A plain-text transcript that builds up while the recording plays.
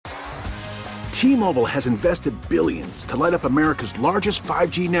T-Mobile has invested billions to light up America's largest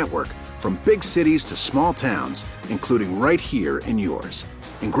 5G network, from big cities to small towns, including right here in yours.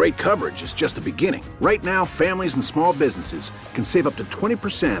 And great coverage is just the beginning. Right now, families and small businesses can save up to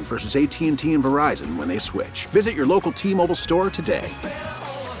 20% versus AT&T and Verizon when they switch. Visit your local T-Mobile store today.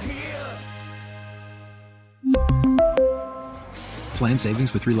 Plan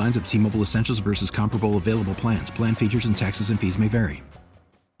savings with 3 lines of T-Mobile Essentials versus comparable available plans. Plan features and taxes and fees may vary.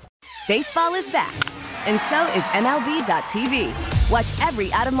 Baseball is back, and so is MLB.tv. Watch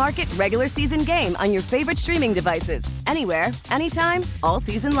every out-of-market regular season game on your favorite streaming devices, anywhere, anytime, all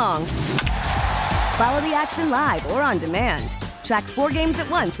season long. Follow the action live or on demand. Track 4 games at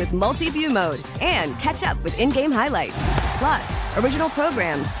once with multi-view mode and catch up with in-game highlights. Plus, original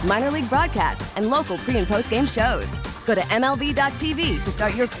programs, minor league broadcasts, and local pre- and post-game shows. Go to MLB.tv to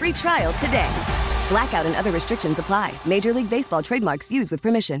start your free trial today. Blackout and other restrictions apply. Major League Baseball trademarks used with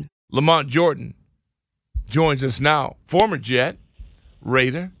permission. Lamont Jordan joins us now. Former Jet,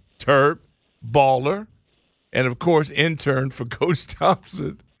 Raider, Terp, baller, and, of course, intern for Coach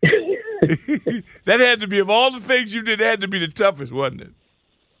Thompson. That had to be, of all the things you did, that had to be the toughest, wasn't it?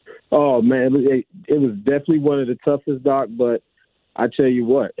 Oh, man, it was definitely one of the toughest, Doc, but I tell you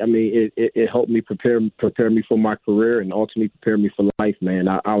what, I mean, it helped me prepare me for my career and ultimately prepare me for life, man.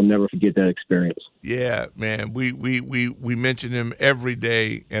 I'll never forget that experience. Yeah, man, we mention him every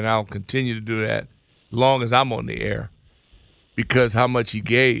day, and I'll continue to do that as long as I'm on the air because how much he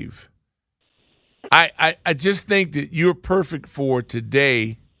gave. I just think that you're perfect for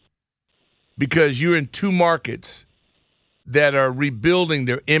today because you're in 2 markets that are rebuilding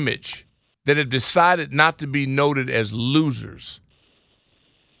their image, that have decided not to be noted as losers,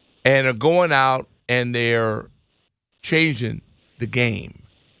 and are going out and they're changing the game.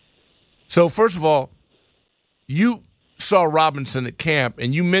 So, first of all, you saw Robinson at camp,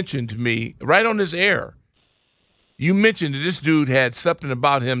 and you mentioned to me, right on this air, you mentioned that this dude had something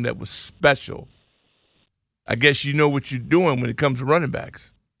about him that was special. I guess you know what you're doing when it comes to running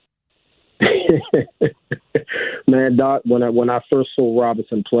backs. Man, Doc, when I first saw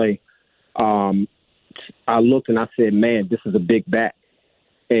Robinson play, I looked and I said, man, this is a big back.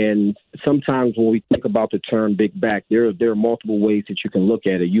 And sometimes when we think about the term big back, there are multiple ways that you can look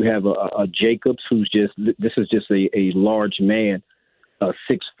at it. You have a Jacobs this is just a large man, a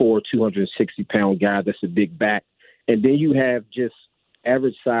 6'4", 260-pound guy that's a big back. And then you have just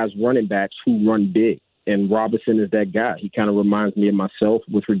average-sized running backs who run big. And Robinson is that guy. He kind of reminds me of myself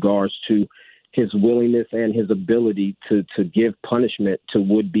with regards to his willingness and his ability to give punishment to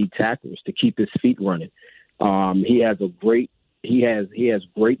would-be tacklers, to keep his feet running. He has great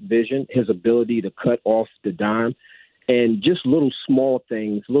vision, his ability to cut off the dime, and just little small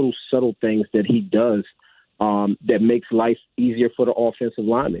things, little subtle things that he does that makes life easier for the offensive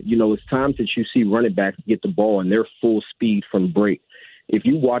lineman. You know, it's times that you see running backs get the ball and they're full speed from break. If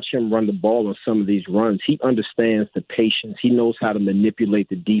you watch him run the ball on some of these runs, he understands the patience. He knows how to manipulate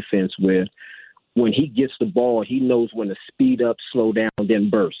the defense where when he gets the ball, he knows when to speed up, slow down, then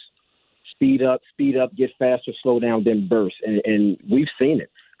burst. Speed up, get faster, slow down, then burst. And we've seen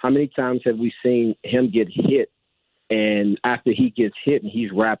it. How many times have we seen him get hit, and after he gets hit and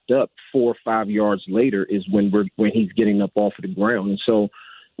he's wrapped up 4 or 5 yards later is when he's getting up off of the ground. And so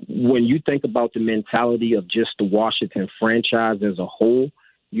when you think about the mentality of just the Washington franchise as a whole,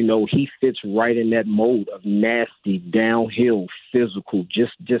 you know, he fits right in that mode of nasty, downhill, physical,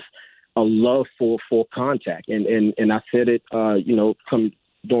 just a love for contact. And I said it, come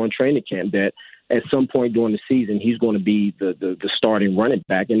during training camp that at some point during the season, he's going to be the starting running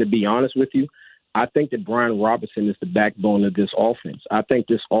back. And to be honest with you, I think that Brian Robinson is the backbone of this offense. I think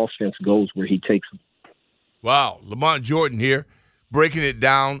this offense goes where he takes them. Wow. Lamont Jordan here, breaking it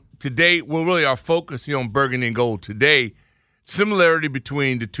down. Today, well, really our focus here on Burgundy and Gold. Today, similarity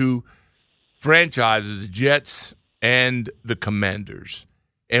between the two franchises, the Jets and the Commanders,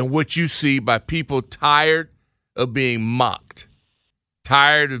 and what you see by people tired of being mocked,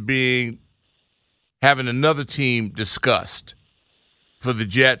 tired of having another team discussed. For the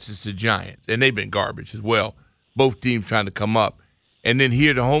Jets, it's the Giants, and they've been garbage as well. Both teams trying to come up. And then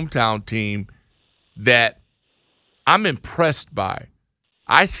here, the hometown team that I'm impressed by.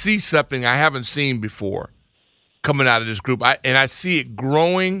 I see something I haven't seen before coming out of this group, and I see it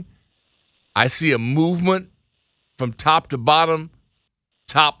growing. I see a movement from top to bottom,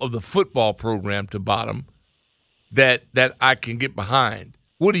 top of the football program to bottom, that I can get behind.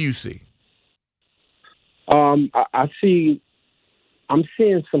 What do you see? I'm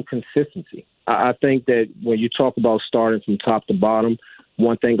seeing some consistency. I think that when you talk about starting from top to bottom,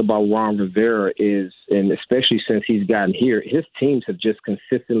 one thing about Ron Rivera is, and especially since he's gotten here, his teams have just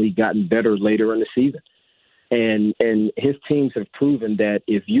consistently gotten better later in the season. And his teams have proven that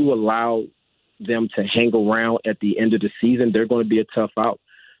if you allow them to hang around at the end of the season, they're going to be a tough out.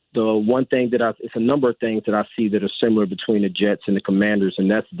 The one thing it's a number of things that I see that are similar between the Jets and the Commanders, and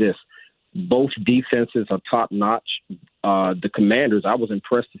that's this. Both defenses are top-notch. The Commanders, I was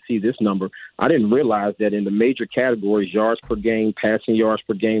impressed to see this number. I didn't realize that in the major categories, yards per game, passing yards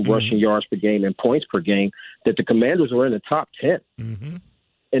per game, rushing yards per game, and points per game, that the Commanders were in the top 10. Mm-hmm.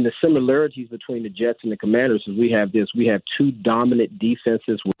 And the similarities between the Jets and the Commanders is we have two dominant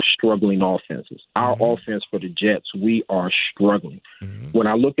defenses with struggling offenses. Our offense for the Jets, we are struggling. Mm-hmm. When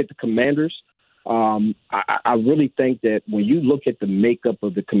I look at the Commanders, I really think that when you look at the makeup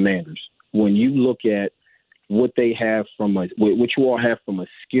of the Commanders, when you look at what they have what you all have from a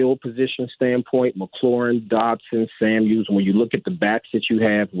skill position standpoint, McLaurin, Dodson, Samuels, when you look at the backs that you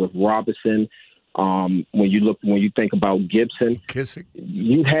have with Robinson, when you think about Gibson, Kissick,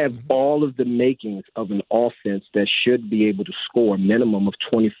 you have all of the makings of an offense that should be able to score a minimum of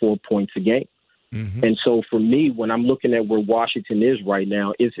 24 points a game. Mm-hmm. And so for me, when I'm looking at where Washington is right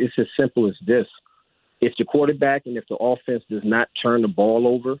now, it's as simple as this. If the quarterback and if the offense does not turn the ball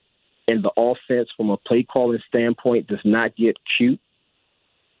over and the offense from a play calling standpoint does not get cute,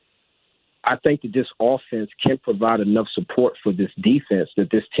 I think that this offense can provide enough support for this defense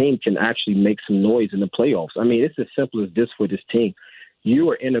that this team can actually make some noise in the playoffs. I mean, it's as simple as this for this team. You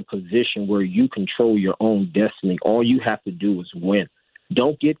are in a position where you control your own destiny. All you have to do is win.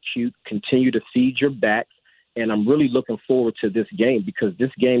 Don't get cute. Continue to feed your backs. And I'm really looking forward to this game because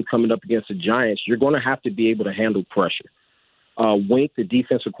this game coming up against the Giants, you're going to have to be able to handle pressure. Wink, the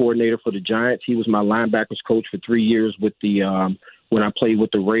defensive coordinator for the Giants, he was my linebackers coach for 3 years with when I played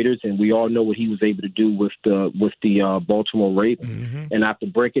with the Raiders, and we all know what he was able to do with the Baltimore Ravens. Mm-hmm. And I have to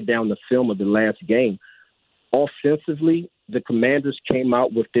break it down the film of the last game. Offensively, the Commanders came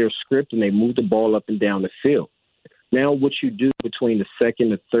out with their script and they moved the ball up and down the field. Now, what you do between the second,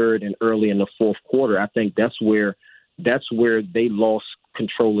 the third, and early in the fourth quarter, I think that's where they lost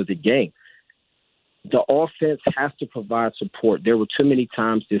control of the game. The offense has to provide support. There were too many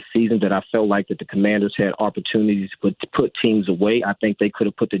times this season that I felt like that the Commanders had opportunities to put teams away. I think they could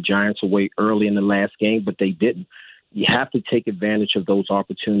have put the Giants away early in the last game, but they didn't. You have to take advantage of those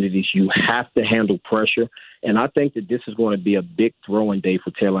opportunities. You have to handle pressure. And I think that this is going to be a big throwing day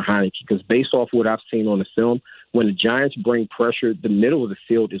for Taylor Heinicke because based off what I've seen on the film, when the Giants bring pressure, the middle of the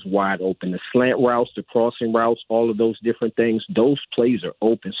field is wide open. The slant routes, the crossing routes, all of those different things, those plays are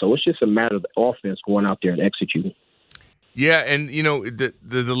open. So it's just a matter of the offense going out there and executing. Yeah, and,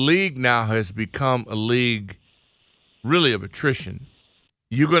 the league now has become a league really of attrition.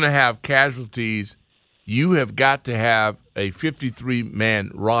 You're going to have casualties. You have got to have a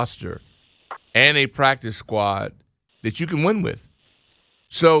 53-man roster and a practice squad that you can win with.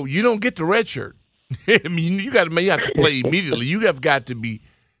 So you don't get the red shirt. I mean, you have to play immediately. You have got to be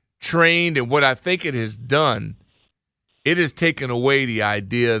trained, and what I think it has done, it has taken away the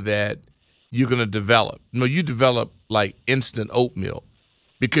idea that you're going to develop. No, you develop like instant oatmeal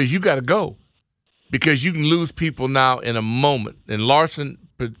because you got to go because you can lose people now in a moment. And Larson,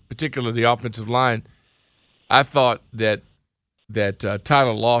 particularly the offensive line, I thought that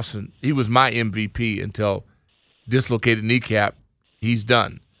Tyler Lawson, he was my MVP until dislocated kneecap. He's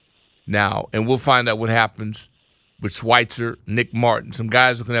done now, and we'll find out what happens with Schweitzer, Nick Martin. Some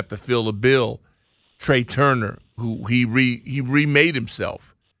guys are going to have to fill the bill. Trey Turner, who he remade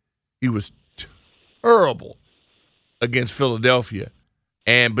himself. He was terrible against Philadelphia,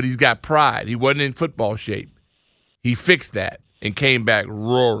 but he's got pride. He wasn't in football shape. He fixed that and came back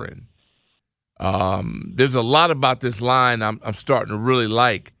roaring. There's a lot about this line I'm starting to really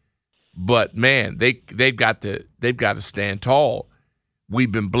like, but man, they've got to stand tall.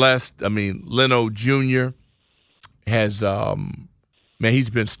 We've been blessed. I mean, Leno Jr. has he's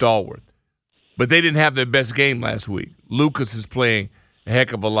been stalwart, but they didn't have their best game last week. Lucas is playing a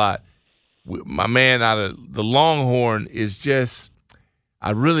heck of a lot. My man out of the Longhorn is just,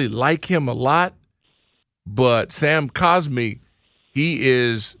 I really like him a lot, but Sam Cosmi, he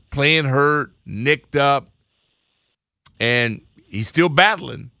is playing hurt, nicked up, and he's still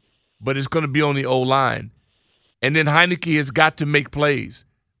battling, but it's going to be on the O-line. And then Heinicke has got to make plays.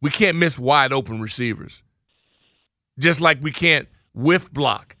 We can't miss wide open receivers. Just like we can't whiff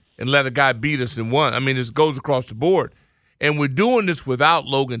block and let a guy beat us in one. I mean, this goes across the board. And we're doing this without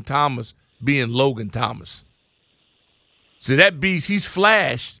Logan Thomas being Logan Thomas. So that beast, he's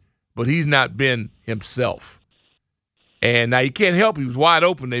flashed, but he's not been himself. And now you can't help. He was wide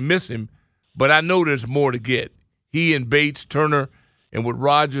open. They miss him. But I know there's more to get. He and Bates, Turner, And with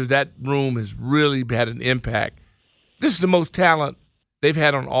Rodgers, that room has really had an impact. This is the most talent they've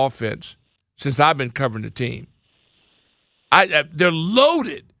had on offense since I've been covering the team. They're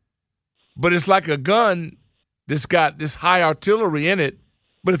loaded, but it's like a gun that's got this high artillery in it.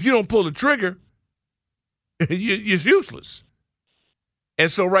 But if you don't pull the trigger, it's useless.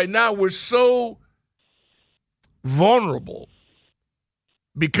 And so right now we're so vulnerable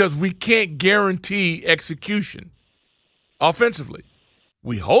because we can't guarantee execution offensively.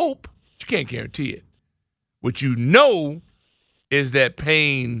 We hope, but you can't guarantee it. What you know is that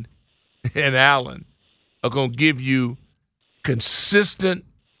Payne and Allen are going to give you consistent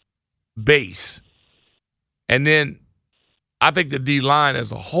base. And then I think the D-line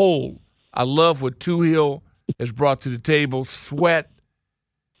as a whole, I love what Tuhill has brought to the table. Sweat,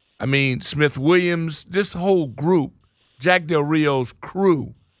 Smith-Williams, this whole group, Jack Del Rio's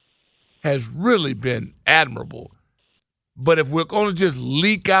crew has really been admirable. But if we're going to just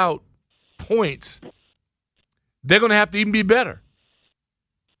leak out points, they're going to have to even be better.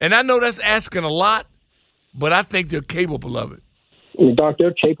 And I know that's asking a lot, but I think they're capable of it. Doc,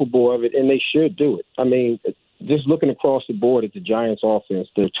 they're capable of it, and they should do it. Just looking across the board at the Giants' offense,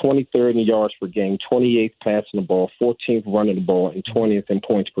 they're 23rd in yards per game, 28th passing the ball, 14th running the ball, and 20th in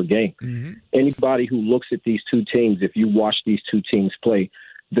points per game. Mm-hmm. Anybody who looks at these two teams, if you watch these two teams play,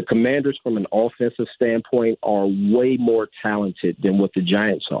 the Commanders from an offensive standpoint are way more talented than what the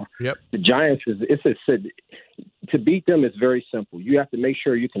Giants are. Yep. The Giants, to beat them is very simple. You have to make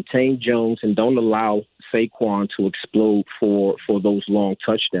sure you contain Jones and don't allow Saquon to explode for those long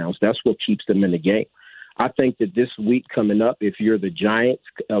touchdowns. That's what keeps them in the game. I think that this week coming up, if you're the Giants,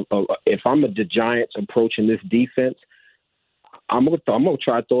 if I'm the Giants approaching this defense, I'm gonna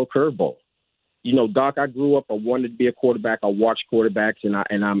try to throw a curveball. Doc, I grew up. I wanted to be a quarterback. I watched quarterbacks, and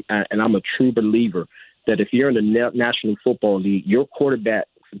I'm a true believer that if you're in the National Football League, your quarterback's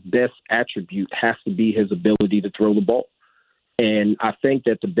best attribute has to be his ability to throw the ball. And I think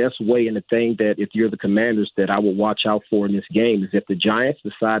that the best way, and the thing that if you're the Commanders that I would watch out for in this game, is if the Giants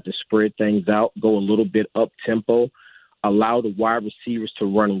decide to spread things out, go a little bit up tempo, allow the wide receivers to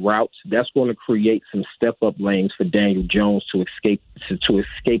run routes, that's going to create some step-up lanes for Daniel Jones to escape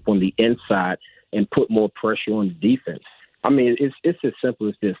on the inside and put more pressure on the defense. It's as simple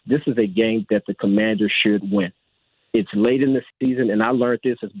as this. This is a game that the Commanders should win. It's late in the season, and I learned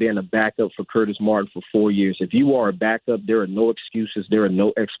this as being a backup for Curtis Martin for 4 years. If you are a backup, there are no excuses. There are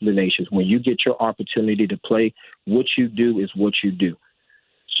no explanations. When you get your opportunity to play, what you do is what you do.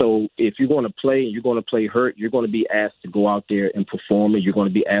 So if you're going to play and you're going to play hurt, you're going to be asked to go out there and perform, and you're going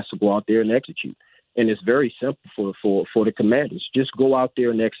to be asked to go out there and execute. And it's very simple for the Commanders. Just go out there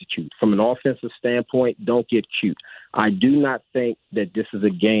and execute. From an offensive standpoint, don't get cute. I do not think that this is a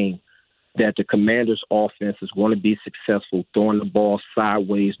game that the Commanders' offense is going to be successful throwing the ball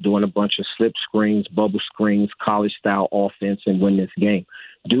sideways, doing a bunch of slip screens, bubble screens, college-style offense, and win this game.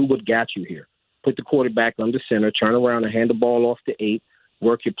 Do what got you here. Put the quarterback under center, turn around and hand the ball off to 8,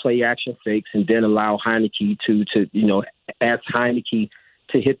 work your play-action fakes, and then allow Heineke ask Heineke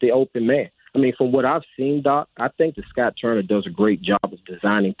to hit the open man. From what I've seen, Doc, I think that Scott Turner does a great job of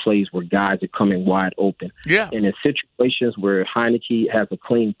designing plays where guys are coming wide open. Yeah. And in situations where Heineke has a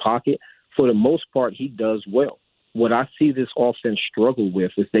clean pocket, for the most part, he does well. What I see this offense struggle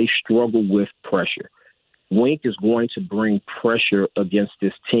with is they struggle with pressure. Wink is going to bring pressure against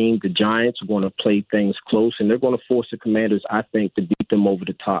this team. The Giants are going to play things close, and they're going to force the Commanders, I think, to beat them over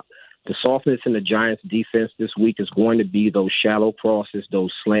the top. The softness in the Giants' defense this week is going to be those shallow crosses,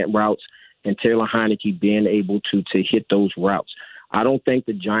 those slant routes, and Taylor Heineke being able to hit those routes. I don't think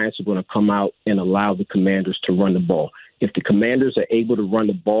the Giants are going to come out and allow the Commanders to run the ball. If the Commanders are able to run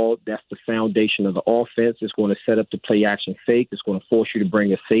the ball, that's the foundation of the offense. It's going to set up the play-action fake. It's going to force you to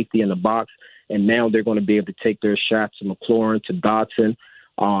bring a safety in the box. And now they're going to be able to take their shots to McLaurin, to Dotson.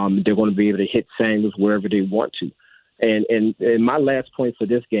 They're going to be able to hit Samuels wherever they want to. And my last point for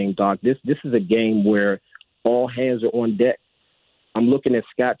this game, Doc, this is a game where all hands are on deck. I'm looking at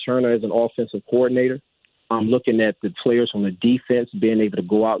Scott Turner as an offensive coordinator. I'm looking at the players on the defense being able to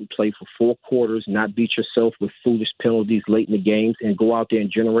go out and play for 4 quarters, not beat yourself with foolish penalties late in the games, and go out there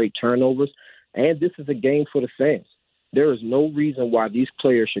and generate turnovers. And this is a game for the fans. There is no reason why these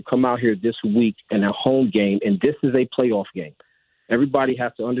players should come out here this week in a home game, and this is a playoff game. Everybody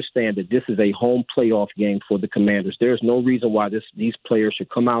has to understand that this is a home playoff game for the Commanders. There is no reason why these players should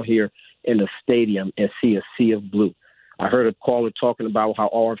come out here in the stadium and see a sea of blue. I heard a caller talking about how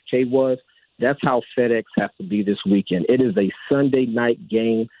RFK was. That's how FedEx has to be this weekend. It is a Sunday night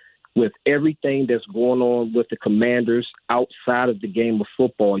game. with everything that's going on with the Commanders outside of the game of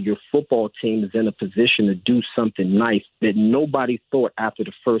football, your football team is in a position to do something nice that nobody thought after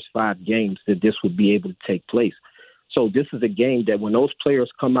the first 5 games that this would be able to take place. So this is a game that when those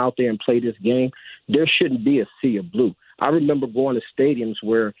players come out there and play this game, there shouldn't be a sea of blue. I remember going to stadiums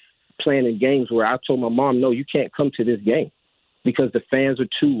where playing in games where I told my mom, no, you can't come to this game because the fans are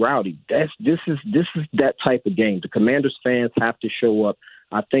too rowdy. This is that type of game. The Commanders fans have to show up.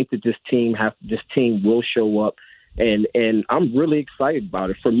 I think that this team will show up, and I'm really excited about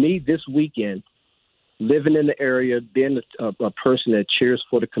it. For me, this weekend, living in the area, being a person that cheers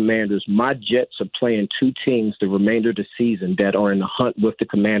for the Commanders, my Jets are playing 2 teams the remainder of the season that are in the hunt with the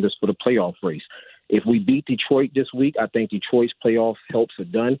Commanders for the playoff race. If we beat Detroit this week, I think Detroit's playoff hopes are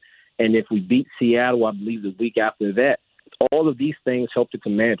done. And if we beat Seattle, I believe the week after that, all of these things help the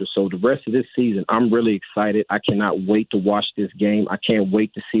Commanders. So the rest of this season, I'm really excited. I cannot wait to watch this game. I can't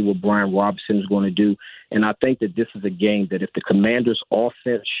wait to see what Brian Robinson is going to do. And I think that this is a game that if the Commanders'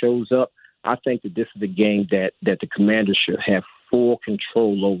 offense shows up, I think that this is a game that the Commanders should have full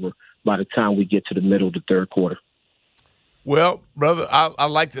control over by the time we get to the middle of the third quarter. Well, brother, I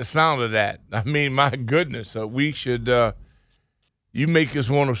like the sound of that. I mean, my goodness, we should you make us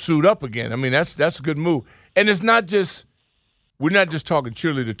want to suit up again. I mean, that's a good move. And it's not just we're not just talking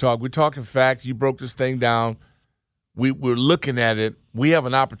cheerleader talk. We're talking facts. You broke this thing down. We're looking at it. We have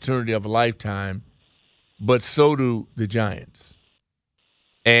an opportunity of a lifetime, but so do the Giants.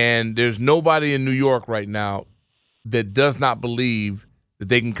 And there's nobody in New York right now that does not believe that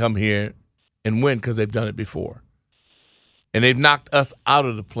they can come here and win because they've done it before. And they've knocked us out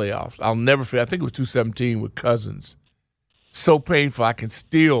of the playoffs. I'll never forget. I think it was 2017 with Cousins. So painful. I can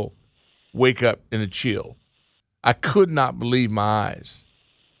still wake up in a chill. I could not believe my eyes.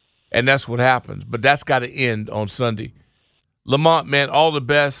 And that's what happens. But that's got to end on Sunday. Lamont, man, all the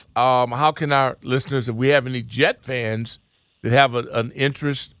best. How can our listeners, if we have any Jet fans that have an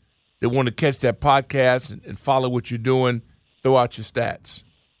interest, that want to catch that podcast and follow what you're doing, throw out your stats.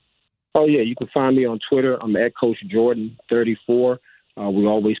 Oh, yeah. You can find me on Twitter. I'm at Coach Jordan 34. We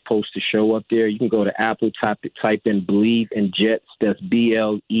always post the show up there. You can go to Apple, type in Believe in Jets. That's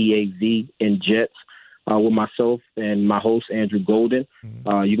BLEAV in Jets with myself and my host, Andrew Golden.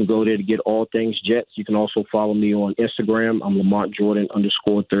 You can go there to get all things Jets. You can also follow me on Instagram. I'm Lamont Jordan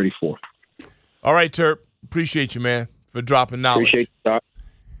 _34. All right, Terp. Appreciate you, man, for dropping knowledge. Appreciate you, Doc.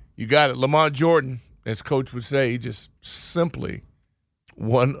 You got it. Lamont Jordan, as Coach would say, just simply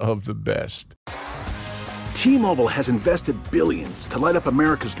one of the best. T-Mobile has invested billions to light up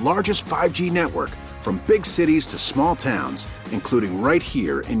America's largest 5G network, from big cities to small towns, including right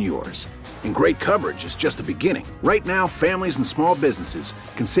here in yours. And great coverage is just the beginning. Right now, families and small businesses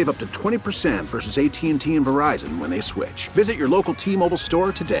can save up to 20% versus AT&T and Verizon when they switch. Visit your local T-Mobile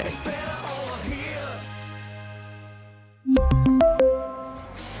store today.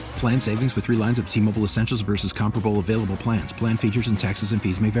 Plan savings with 3 lines of T-Mobile Essentials versus comparable available plans. Plan features and taxes and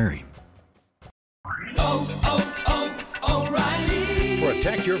fees may vary.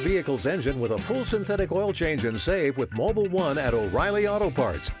 Protect your vehicle's engine with a full synthetic oil change and save with Mobil 1 at O'Reilly Auto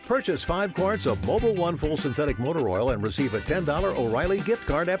Parts. Purchase 5 quarts of Mobil 1 full synthetic motor oil and receive a $10 O'Reilly gift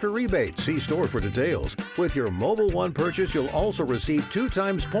card after rebate. See store for details. With your Mobil 1 purchase, you'll also receive 2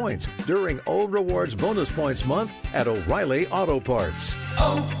 times points during O Rewards Bonus Points Month at O'Reilly Auto Parts.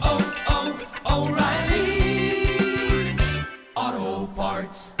 O'Reilly Auto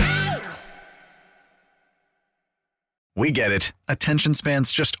Parts. We get it. Attention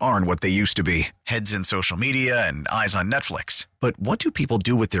spans just aren't what they used to be. Heads in social media and eyes on Netflix. But what do people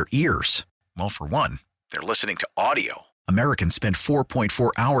do with their ears? Well, for one, they're listening to audio. Americans spend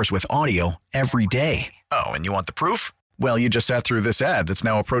 4.4 hours with audio every day. Oh, and you want the proof? Well, you just sat through this ad that's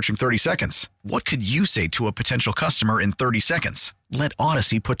now approaching 30 seconds. What could you say to a potential customer in 30 seconds? Let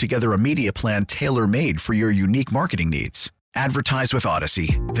Odyssey put together a media plan tailor-made for your unique marketing needs. Advertise with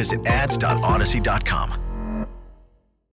Odyssey. Visit ads.odyssey.com.